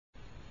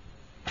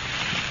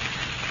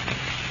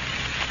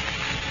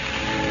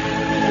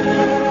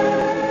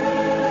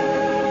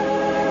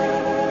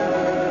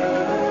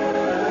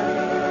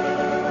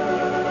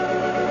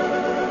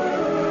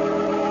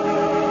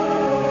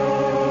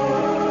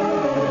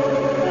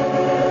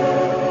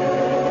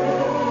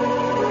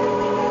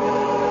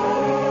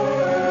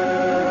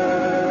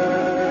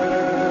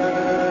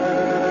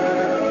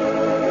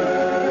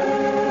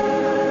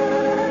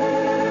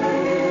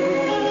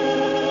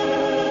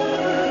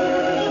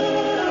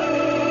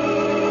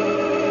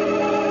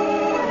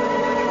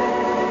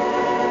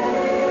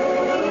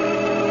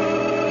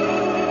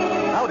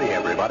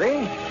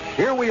everybody.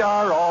 Here we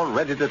are, all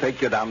ready to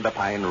take you down to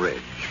Pine Ridge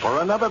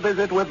for another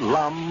visit with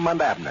Lum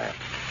and Abner.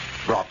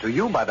 Brought to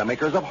you by the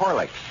makers of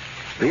Horlicks,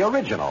 the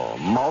original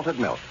malted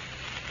milk.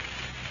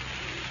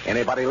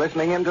 Anybody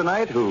listening in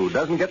tonight who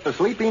doesn't get the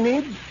sleep he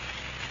needs?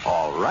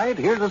 All right,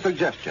 here's a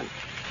suggestion.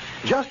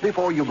 Just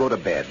before you go to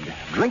bed,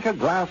 drink a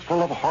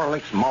glassful of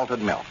Horlicks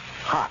malted milk,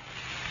 hot.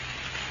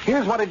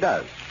 Here's what it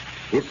does.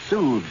 It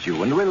soothes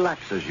you and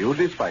relaxes you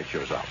despite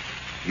yourself.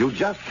 You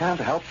just can't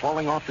help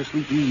falling off to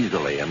sleep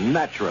easily and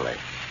naturally.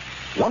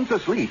 Once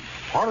asleep,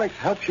 Horlicks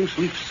helps you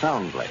sleep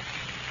soundly.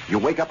 You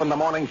wake up in the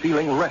morning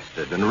feeling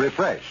rested and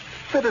refreshed,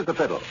 fit as a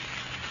fiddle.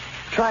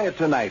 Try it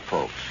tonight,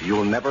 folks.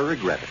 You'll never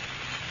regret it.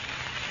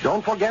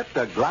 Don't forget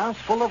a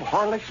glassful of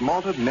Horlicks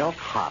malted milk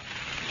hot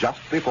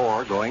just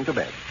before going to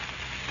bed.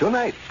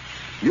 Tonight,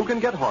 you can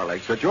get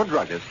Horlicks at your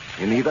druggist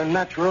in either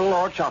natural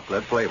or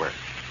chocolate flavor.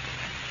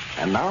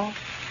 And now,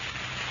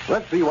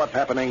 let's see what's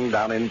happening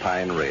down in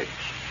Pine Ridge.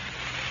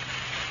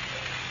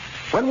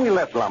 When we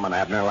left Lum and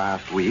Abner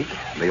last week,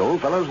 the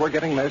old fellows were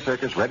getting their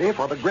circus ready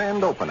for the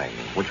grand opening,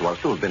 which was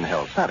to have been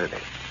held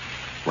Saturday.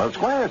 Well,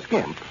 Squire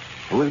Skimp,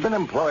 who has been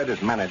employed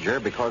as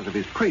manager because of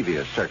his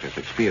previous circus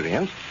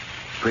experience,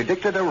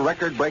 predicted a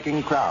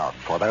record-breaking crowd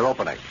for their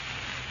opening.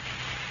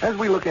 As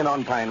we look in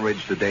on Pine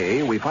Ridge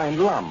today, we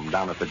find Lum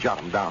down at the Jot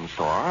 'em Down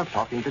store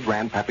talking to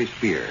Grandpappy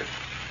Spears.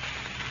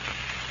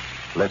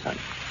 Listen.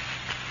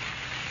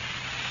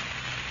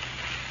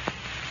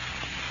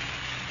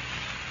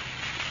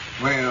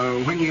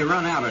 Well, when you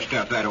run out of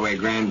stuff that way,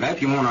 Grandpap,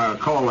 you want to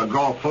call the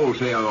Goff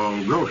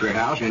Wholesale Grocery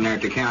House in there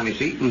at the county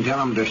seat and tell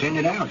them to send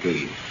it out to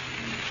you.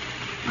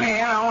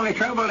 Well, the only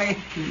trouble,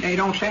 they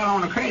don't sell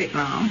on a credit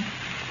now.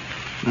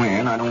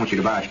 Well, I don't want you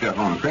to buy stuff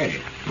on a credit.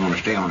 I want to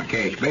stay on a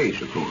cash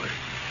base, of course.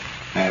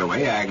 That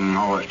way I can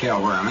always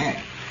tell where I'm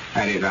at.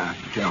 That is, I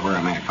tell where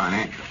I'm at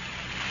financial.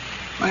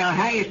 Well,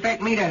 how you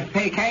expect me to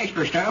pay cash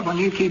for stuff when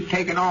you keep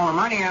taking all the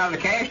money out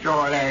of the cash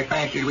drawer there as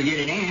fast as we get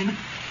it in?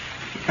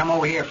 Come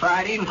over here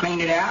Friday and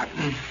cleaned it out,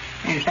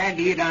 and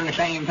Saturday you done the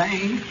same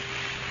thing.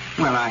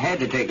 Well, I had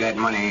to take that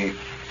money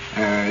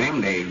them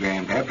days,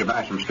 Grandpap, to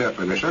buy some stuff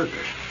for the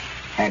circus.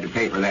 Had to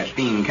pay for that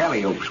steam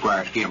calliope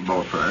Squire Skimp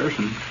bought first,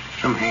 and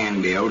some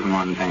handbills and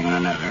one thing and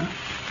another.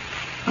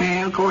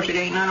 Well, of course, it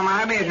ain't none of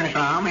my business,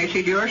 Lum. This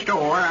is your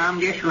store. I'm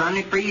just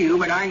running it for you,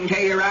 but I can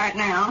tell you right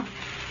now,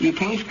 you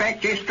can't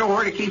expect this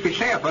store to keep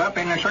itself up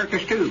in the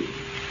circus, too.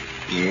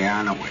 Yeah,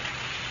 I know it.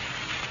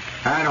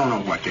 I don't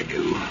know what to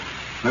do.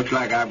 Looks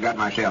like I've got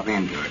myself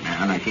into it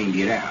now, and I can't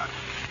get out.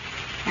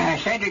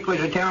 Cedric was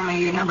telling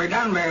me you never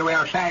done very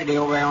well Saturday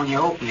over there on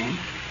your opening.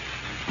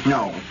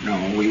 No,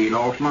 we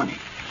lost money.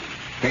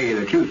 Tell you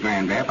the truth,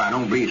 Grandpap, I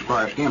don't believe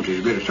Squire Skimp's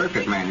as good a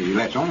circus man as he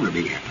lets on to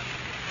be.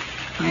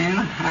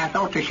 Well, I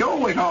thought the show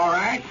was all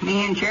right.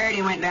 Me and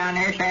Charity went down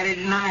there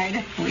Saturday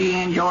night. We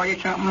enjoyed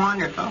it something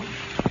wonderful.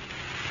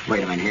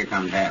 Wait a minute, here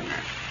comes Abner.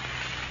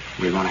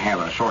 We're going to have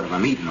a sort of a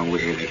meeting over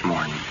here this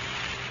morning.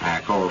 I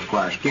called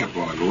Squire Skimp a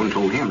while ago and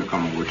told him to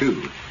come over,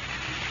 too.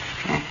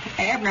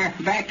 Abner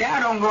backed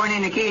out on going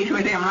in the cage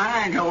with them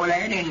lions over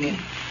there, didn't he?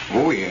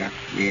 Oh, yeah.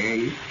 Yeah,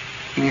 you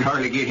can't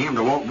hardly get him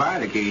to walk by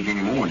the cage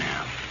anymore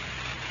now.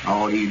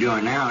 All he's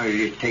doing now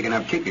is just taking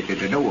up tickets at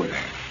the door there.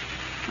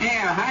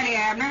 Yeah, howdy,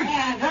 Abner.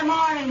 Yeah, good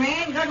morning,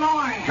 man. Good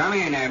morning. Come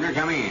in, Abner,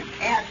 come in.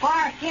 Yeah,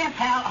 Squire Skimp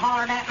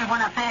hollered at me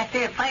when I passed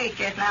this place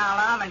just now,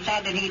 Lum, and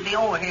said that he'd be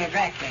over here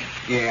directly.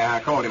 Yeah,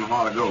 I called him a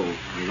while ago.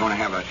 We're going to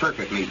have a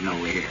circus meeting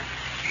over here.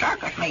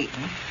 Circus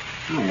meeting?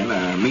 Well,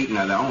 a meeting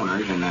of the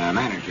owners and the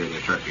manager of the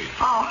circus.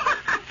 Oh,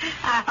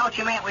 I thought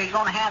you meant we was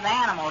going to have the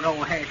animals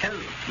over here, too.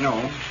 No,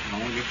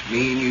 just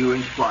me and you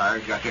and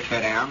Squire's got to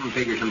sit down and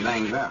figure some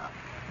things out.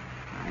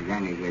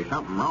 Granny, there's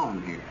something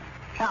wrong here.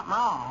 Something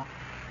wrong?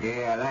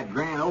 Yeah, that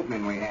grand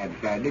opening we had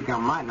Saturday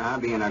come might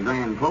not be in a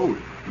grand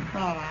closing.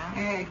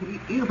 Yeah.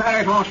 You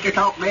fellas wants to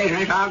talk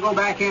business. I'll go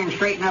back here and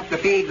straighten up the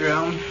feed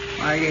room.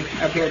 Are you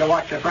up here to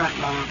watch the front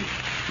lawn?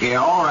 Yeah,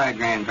 all right,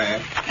 Grandpa.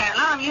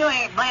 Lum, you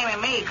ain't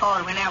blaming me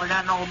 'cause we never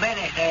done no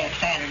business there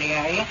Saturday,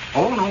 are you?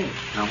 Oh,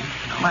 no.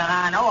 Well,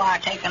 I know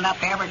I've taken up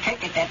every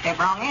ticket that they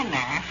brung in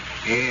there.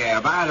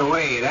 Yeah, by the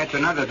way, that's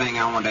another thing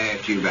I want to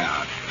ask you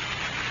about.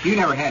 You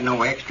never had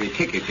no extra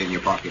tickets in your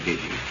pocket, did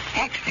you?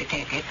 Extra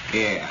tickets?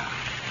 Yeah.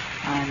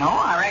 No,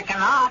 I reckon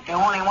not. The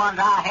only ones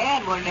I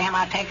had was them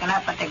I taken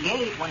up at the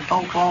gate when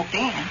folks walked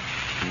in.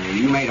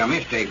 You made a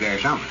mistake there,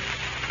 something.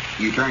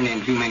 You turned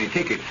in too many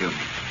tickets to me.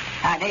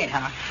 I did,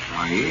 huh?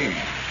 Oh, yeah.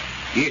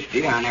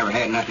 Yesterday, I never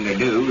had nothing to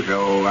do,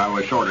 so I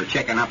was sort of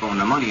checking up on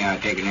the money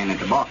I'd taken in at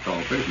the box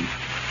office and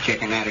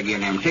checking that again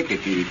them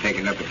tickets you'd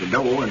taken up at the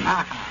door. And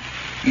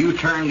you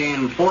turned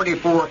in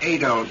 44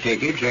 adult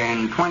tickets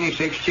and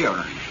 26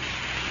 children.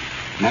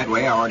 And that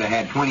way, I ought to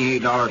have had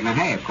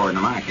 $28.50, according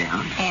to my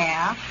account.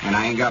 Yeah? And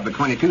I ain't got but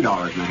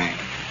 $22.50.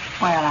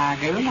 Well, I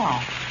do know.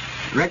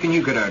 Reckon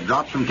you could have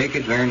dropped some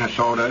tickets there in the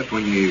sawdust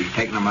when you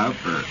taken them up,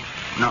 or...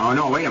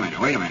 No, wait a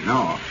minute,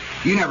 no.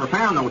 You never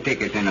found no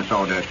tickets in the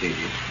sawdust, did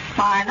you?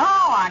 Why, no,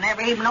 I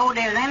never even knew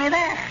there was any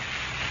there.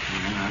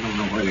 Well, I don't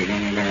know whether there's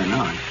any there or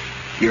not.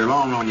 You're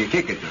long on your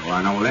tickets, though,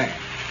 I know that.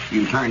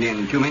 You turned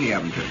in too many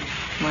of them to me.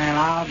 Well,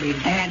 I'll be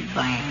dead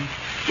blamed.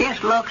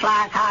 Just looks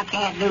like I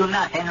can't do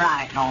nothing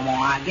right no more.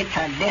 I get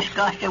so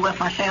disgusted with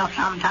myself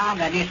sometimes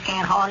I just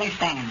can't hardly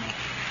stand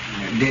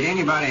me. Did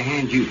anybody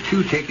hand you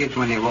 2 tickets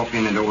when they walked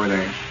in the door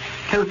there?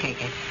 2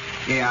 tickets?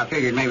 Yeah, I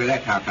figured maybe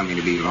that's how come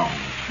to be long.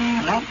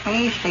 Let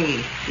me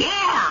see.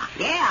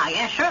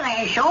 Yes, sir,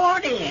 they sure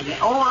did.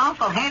 Old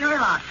Uncle Henry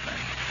Lunsford.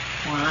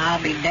 Well,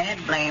 I'll be dead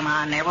blame.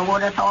 I never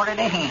would have thought it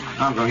of him.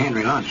 Uncle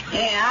Henry Lunsford?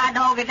 Yeah, I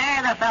know there's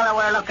the fellow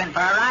we're looking for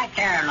right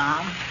there,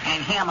 Lum.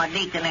 And him a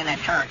deacon in a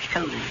church,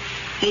 too.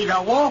 He's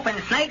a wolf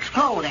in snake's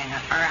clothing,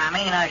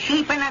 a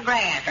sheep in the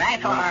grass.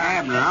 That's what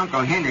Abner,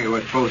 Uncle Henry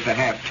was supposed to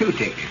have 2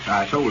 tickets.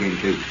 I sold him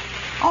 2.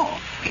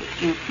 Oh,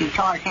 you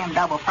charged him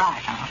double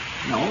price, huh?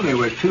 No, there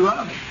was 2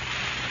 of him.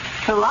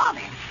 2 of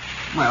him?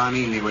 Well, I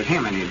mean, there was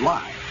him and his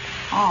wife.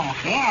 Oh,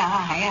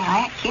 yeah,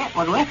 that kid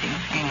was with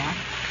him, yeah.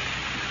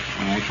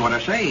 Well, that's what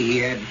I say. He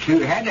had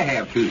to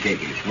have 2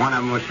 tickets. One of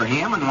them was for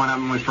him and one of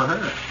them was for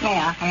her.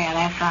 Yeah,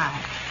 that's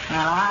right.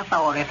 Well, I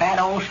thought if that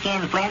old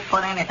skinflint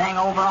put anything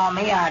over on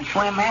me, I'd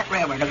swim that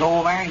river to go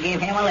over and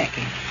give him a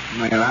licking.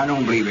 Well, I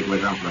don't believe it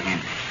was Uncle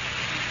Henry.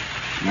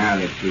 Now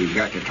that we've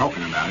got to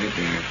talking about it,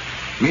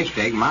 the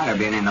mistake might have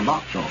been in the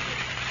box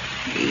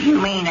office. You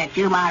mean that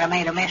you might have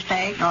made a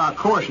mistake? No, of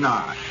course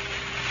not.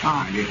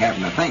 Oh. I just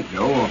happen to think,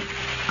 though,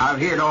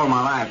 I've heard all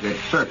my life that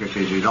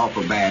circuses is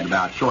awful bad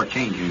about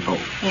shortchanging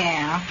folks.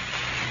 Yeah.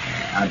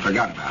 I'd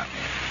forgot about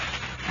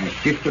that.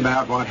 That's just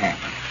about what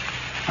happened.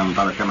 Some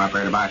fella come up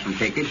there to buy some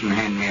tickets and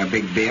hand me a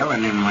big bill,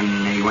 and then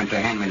when he went to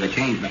hand me the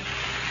change back...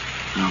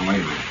 No, wait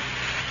a minute.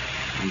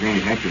 Granny,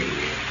 that's really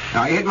weird.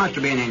 Now, it must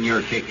have been in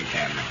your tickets,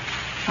 Abner.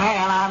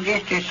 Well, I'm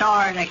just as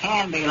sorry as I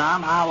can be,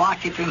 Lum. I'll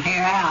watch it from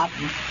here out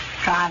and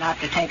try not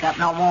to take up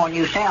no more than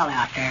you sell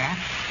out there.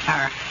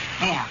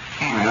 Yeah.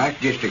 Well, that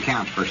just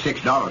accounts for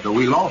 $6, so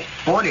we lost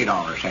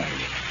 $40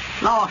 Saturday.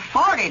 Lost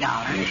 $40?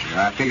 Yes, sir.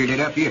 I figured it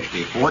up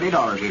yesterday.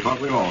 $40 is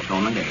what we lost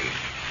on the day.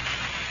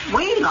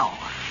 We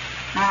lost?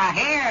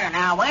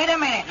 Now, wait a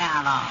minute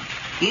now, Lum.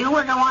 You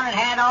was the one that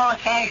had all the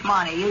cash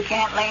money. You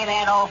can't lay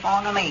that off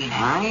on to me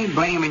now. I ain't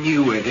blaming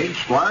you with it.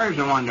 Squire's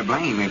the one to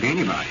blame, if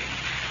anybody.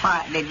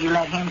 Why, did you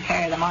let him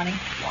carry the money?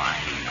 Why,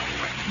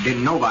 no.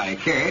 Didn't nobody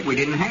carry it. We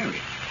didn't have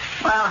it.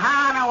 Well,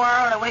 how in the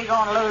world are we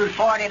going to lose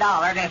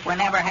 $40 if we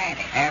never had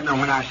it? Abner,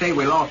 when I say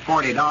we lost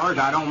 $40,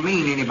 I don't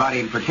mean anybody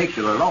in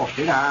particular lost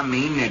it. I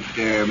mean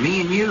that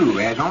me and you,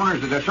 as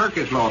owners of the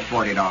circus, lost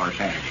 $40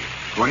 Saturday.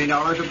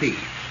 $20 apiece.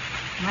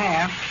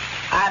 Well,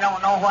 I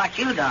don't know what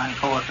you done, of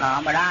course,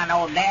 Lum, but I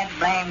know Dad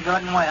blamed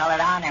good and well that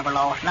I never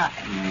lost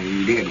nothing.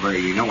 You did, whether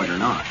you know it or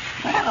not.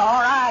 Well,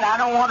 all right, I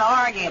don't want to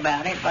argue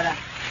about it, but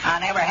I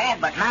never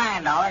had but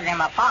 $9 in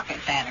my pocket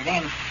Saturday,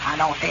 and I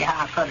don't see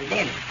how I could have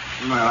did it.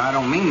 Well, I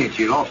don't mean that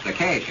you lost the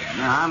cash,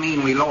 Abner. I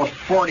mean we lost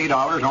 $40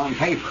 on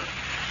paper.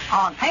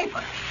 On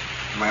paper?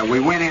 Well, we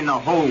went in the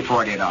whole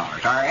 $40.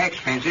 Our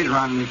expenses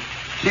run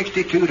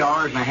 $62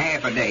 and a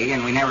half a day,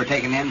 and we never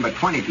taken in but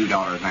 $22 and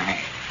a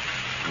half.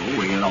 So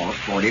we lost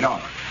 $40.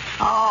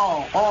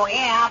 Oh,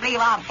 yeah, I believe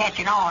I'm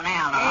catching on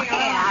now, Lum.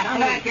 Come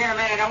back here a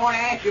minute. I want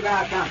to ask you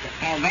about something.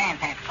 Yeah,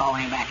 Grandpap's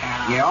calling back there,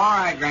 Lum. Yeah, all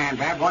right,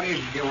 Grandpap. What is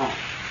it you want?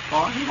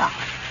 $40.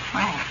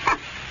 Well,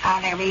 I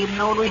never even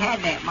knowed we had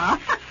that,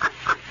 Mom.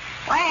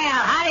 Well,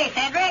 howdy,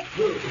 Cedric.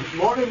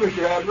 Morning,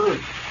 Mr.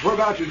 Abner.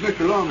 Whereabouts is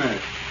Mr. Lum at?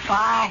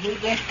 Why, he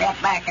just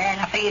stepped back there in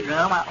the feed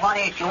room. What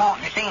is you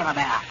wanting to see him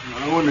about?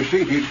 I want to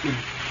see if he'd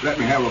let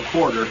me have a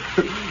quarter.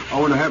 I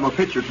want to have my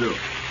picture took.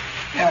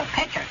 Your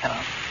picture took?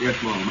 Yes,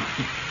 Mom.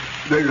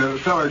 There's a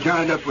feller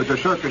joined up with the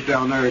circus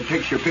down there that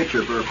takes your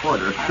picture for a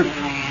quarter. Oh,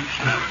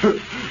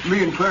 man.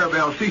 Me and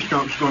Clarabelle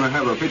Seastump's going to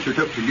have a picture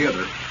took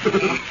together.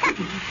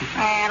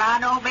 And I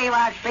don't believe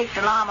I'd speak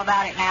to Lum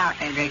about it now,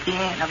 Cedric. He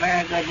ain't in a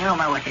very good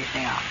humor with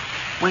himself.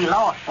 We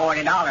lost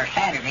 $40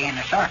 Saturday in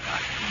the circus.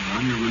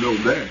 I never know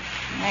that.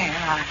 Well,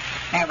 I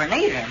never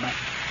neither, but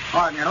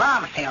according to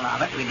Lum's tale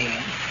of it, we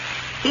did.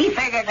 He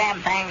figured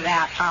them things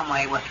out some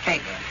way with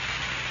figures.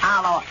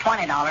 I lost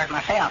 $20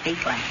 myself, he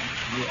claimed.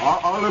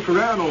 I'll look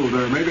around over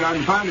there. Maybe I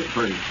can find it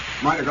for you.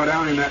 Might have got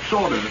down in that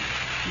sawdust.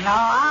 No,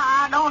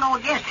 I don't know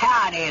just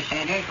how it is,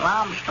 Cedric.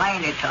 Lum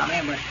explained it to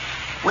me, but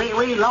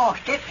we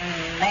lost it,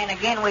 and then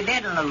again we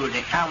didn't lose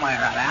it somewhere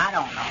or other. I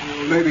don't know.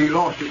 Well, maybe he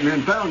lost it and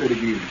then found it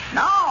again.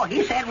 No,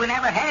 he said we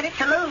never had it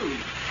to lose.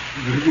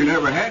 If you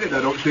never had it,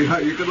 I don't see how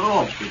you could have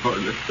lost it,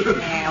 partner.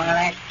 Yeah, well,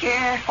 that's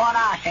just what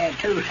I said,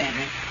 too,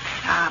 Cedric.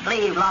 I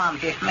believe Lum's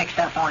just mixed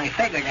up on his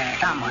figure there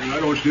somewhere. I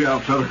don't see how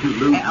fellas could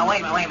lose.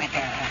 Wait a minute.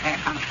 There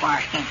comes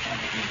Squire Skinson.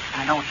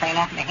 I don't say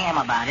nothing to him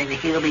about it.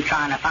 He'll be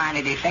trying to find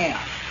it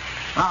himself.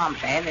 Lum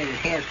said it was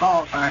his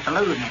fault for us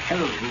losing it,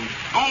 too.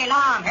 Hey,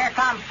 Lum, here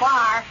comes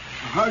Squire.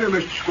 Howdy,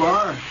 Mr.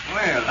 Squire.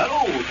 Well,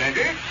 hello,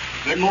 Cedric.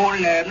 Good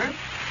morning, Abner.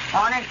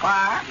 Morning,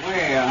 Squire.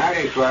 Well,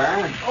 howdy,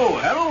 Squire. Oh,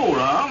 hello,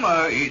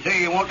 Lum. You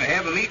say you want to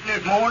have a meeting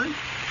this morning?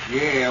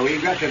 Yeah,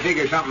 we've got to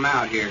figure something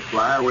out here,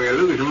 Squire. We're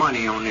losing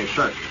money on this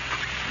circus.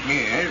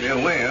 Yes,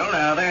 well,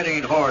 now that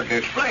ain't hard to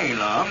explain,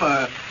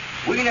 Lum.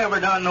 We never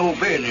done no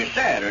business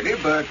Saturday,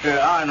 but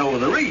I know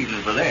the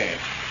reason for that.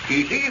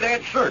 You see,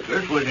 that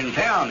circus was in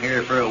town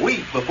here for a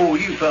week before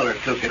you fellas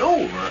took it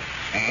over.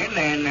 And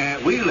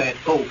then we let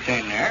folks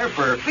in there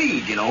for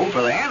feed,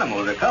 for the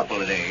animals a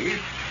couple of days.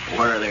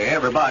 Where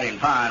everybody in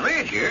Pine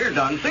Ridge here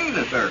done seen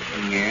the circus.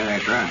 Yeah,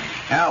 that's right.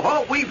 Now,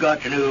 what we've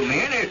got to do,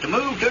 men, is to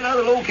move to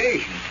another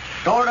location.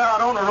 Start out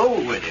on the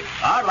road with it.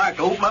 I'd like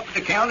to open up at the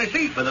county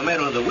seat for the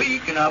middle of the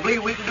week, and I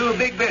believe we can do a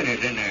big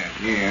business in there.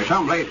 Yeah,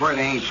 someplace where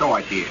they ain't saw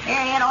it yet.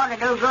 Yeah, it ought to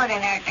do good in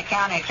there at the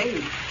county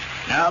seat.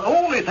 Now, the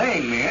only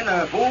thing, men,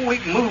 before we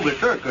can move the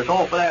circus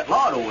off of that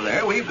lot over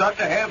there, we've got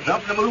to have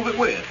something to move it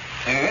with.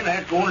 And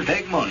that's going to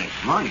take money.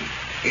 Money?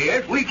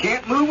 Yes, we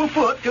can't move a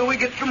foot till we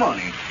get some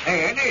money.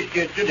 And it's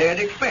just a dead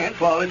expense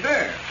while it's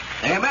there.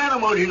 Them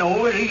animals,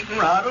 is eating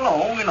right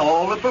along, and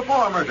all the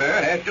performers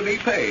there has to be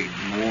paid.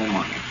 More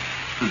money.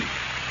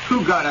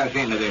 Who got us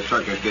into this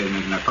circus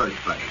business in the first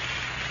place?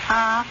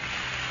 Huh?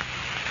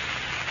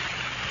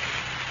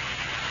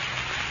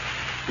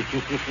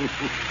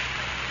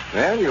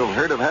 Well, you've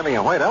heard of having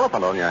a white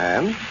elephant on your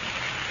hands.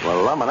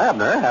 Well, Lum and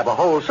Abner have a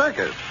whole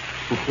circus.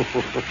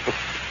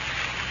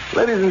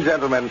 Ladies and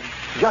gentlemen,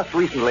 just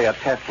recently a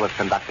test was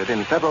conducted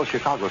in several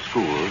Chicago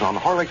schools on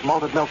Horlick's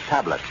malted milk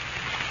tablets.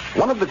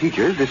 One of the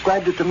teachers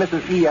described it to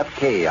Mrs.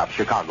 E.F.K. of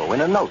Chicago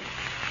in a note.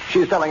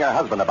 She's telling her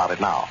husband about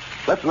it now.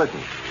 Let's listen.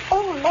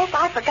 Oh, Les,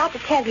 I forgot to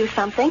tell you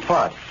something.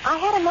 What? I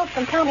had a note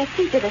from Tommy's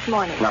teacher this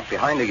morning. Not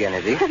behind again,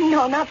 is he?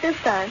 No, not this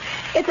time.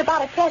 It's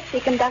about a test she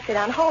conducted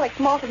on Horlick's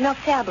malted milk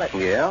tablets.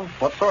 Yeah?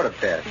 What sort of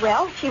test?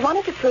 Well, she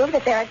wanted to prove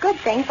that they're a good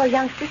thing for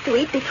youngsters to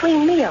eat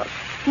between meals.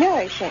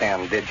 Nourishing.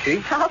 And did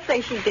she? I'll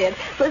say she did.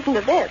 Listen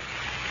to this.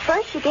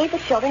 First, she gave the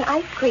children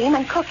ice cream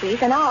and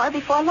cookies an hour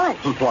before lunch.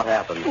 What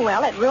happened?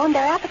 Well, it ruined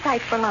their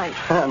appetites for lunch.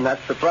 I'm not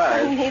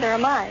surprised. Neither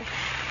am I.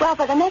 Well,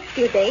 for the next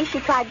few days, she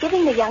tried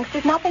giving the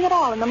youngsters nothing at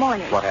all in the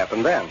morning. What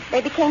happened then?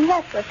 They became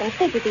restless and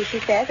fidgety, she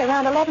says,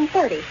 around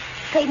 11:30.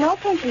 Paid no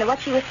attention to what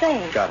she was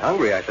saying. Got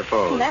hungry, I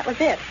suppose. That was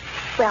it.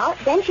 Well,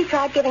 then she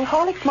tried giving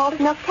Horlick's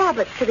malted milk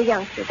tablets to the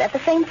youngsters at the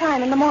same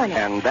time in the morning.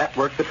 And that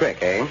worked the trick,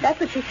 eh?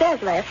 That's what she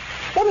says, Les.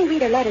 Let me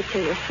read her letter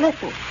to you.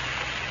 Listen.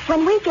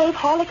 When we gave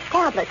Horlick's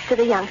tablets to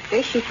the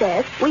youngsters, she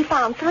says, we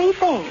found three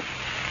things.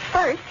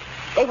 First,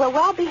 they were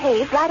well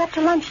behaved right up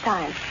to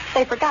lunchtime.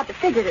 They forgot to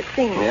fidget, it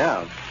seems.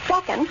 Yeah.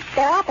 Second,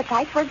 their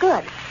appetites were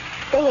good.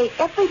 They ate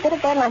every bit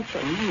of their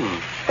lunches.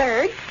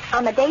 Third,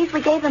 on the days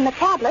we gave them the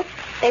tablets,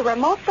 they were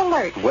most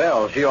alert.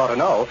 Well, she ought to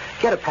know.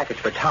 Get a package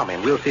for Tommy,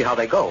 and we'll see how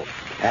they go.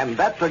 And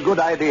that's a good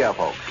idea,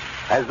 folks.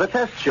 As the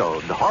test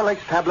showed,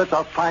 Horlick's tablets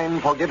are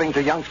fine for giving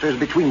to youngsters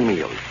between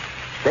meals.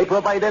 They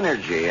provide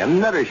energy and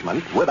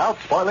nourishment without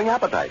spoiling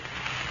appetite.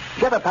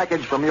 Get a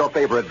package from your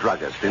favorite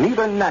druggist in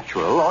either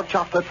natural or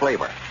chocolate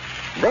flavor.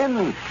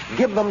 Then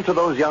give them to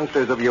those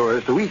youngsters of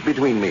yours to eat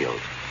between meals.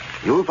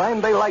 You'll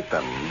find they like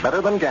them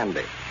better than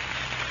candy.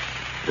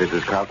 This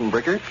is Carlton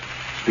Brickert,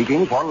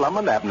 speaking for Lum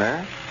and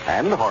Abner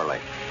and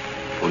Horlick,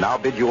 who now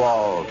bid you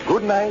all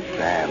good night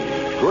and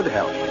good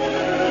health.